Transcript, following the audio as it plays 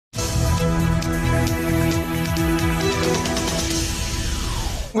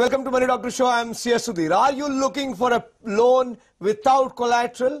Welcome to Money Doctor Show. I am CS Sudhir. Are you looking for a loan without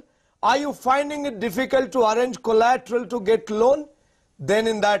collateral? Are you finding it difficult to arrange collateral to get loan? Then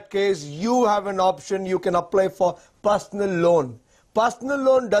in that case, you have an option. You can apply for personal loan. Personal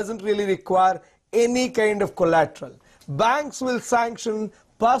loan doesn't really require any kind of collateral. Banks will sanction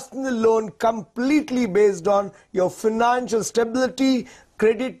personal loan completely based on your financial stability,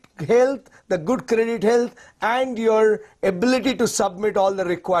 credit health, the good credit health, and your ability to submit all the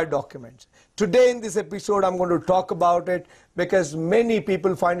required documents. Today in this episode, I'm going to talk about it because many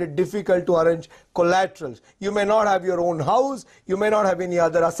people find it difficult to arrange collaterals. You may not have your own house, you may not have any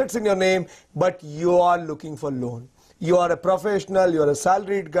other assets in your name, but you are looking for loan. You are a professional, you are a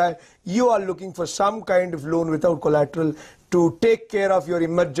salaried guy, you are looking for some kind of loan without collateral to take care of your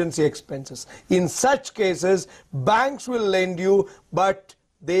emergency expenses. In such cases, banks will lend you, but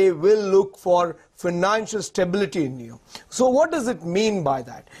they will look for financial stability in you. So what does it mean by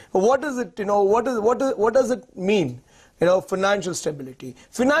that? What does it, what does it mean? Financial stability.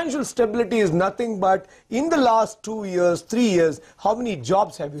 Financial stability is nothing but in the last 2 years, 3 years, how many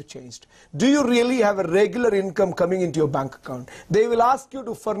jobs have you changed? Do you really have a regular income coming into your bank account? They will ask you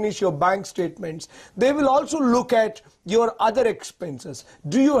to furnish your bank statements. They will also look at your other expenses.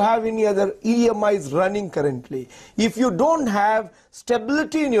 Do you have any other EMIs running currently? If you don't have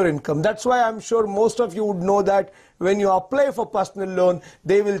stability in your income, that's why I'm sure most of you would know that when you apply for personal loan,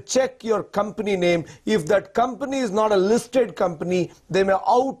 they will check your company name. If that company is not a listed company, they may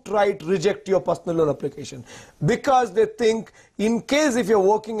outright reject your personal loan application because they think in case if you're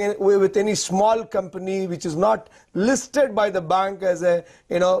working with any small company which is not listed by the bank as a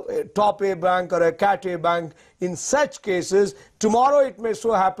top A bank or a cat A bank, in such cases, tomorrow it may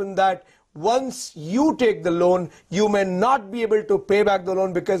so happen that once you take the loan, you may not be able to pay back the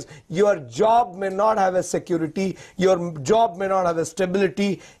loan because your job may not have a security, your job may not have a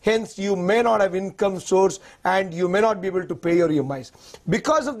stability, hence you may not have income source and you may not be able to pay your EMIs.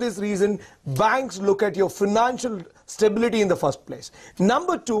 Because of this reason, banks look at your financial stability in the first place.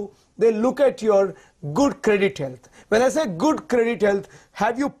 Number two, they look at your good credit health. When I say good credit health,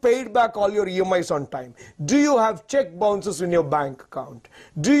 have you paid back all your EMIs on time? Do you have check bounces in your bank account?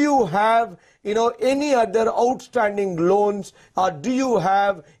 Do you have any other outstanding loans, or do you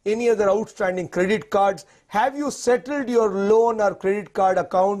have any other outstanding credit cards? Have you settled your loan or credit card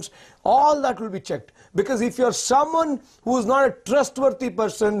accounts? All that will be checked. Because if you're someone who is not a trustworthy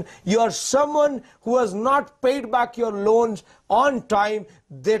person, you are someone who has not paid back your loans on time,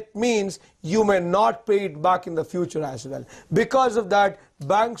 that means you may not pay it back in the future as well. Because of that,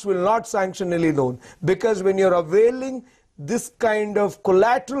 banks will not sanction any loan. Because when you're availing this kind of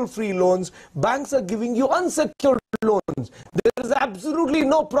collateral-free loans, banks are giving you unsecured loans. There is absolutely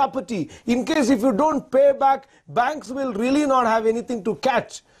no property. In case if you don't pay back, banks will really not have anything to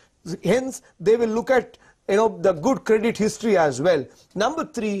catch. Hence, they will look at the good credit history as well. Number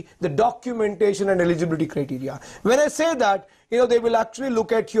three, the documentation and eligibility criteria. When I say that, they will actually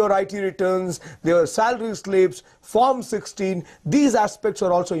look at your IT returns, their salary slips, Form 16. These aspects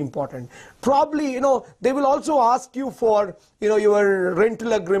are also important. Probably, they will also ask you for, your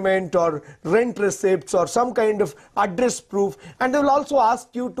rental agreement or rent receipts or some kind of address proof. And they will also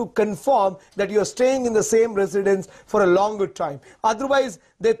ask you to confirm that you are staying in the same residence for a longer time. Otherwise,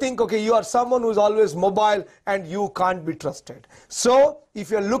 they think, okay, you are someone who is always mobile and you can't be trusted. So, if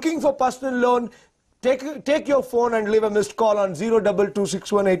you're looking for personal loan, take your phone and leave a missed call on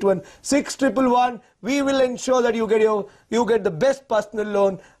 02261816111. We will ensure that you get the best personal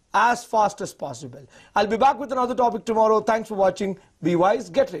loan as fast as possible. I'll be back with another topic tomorrow. Thanks for watching. Be wise,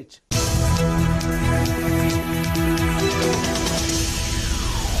 get rich.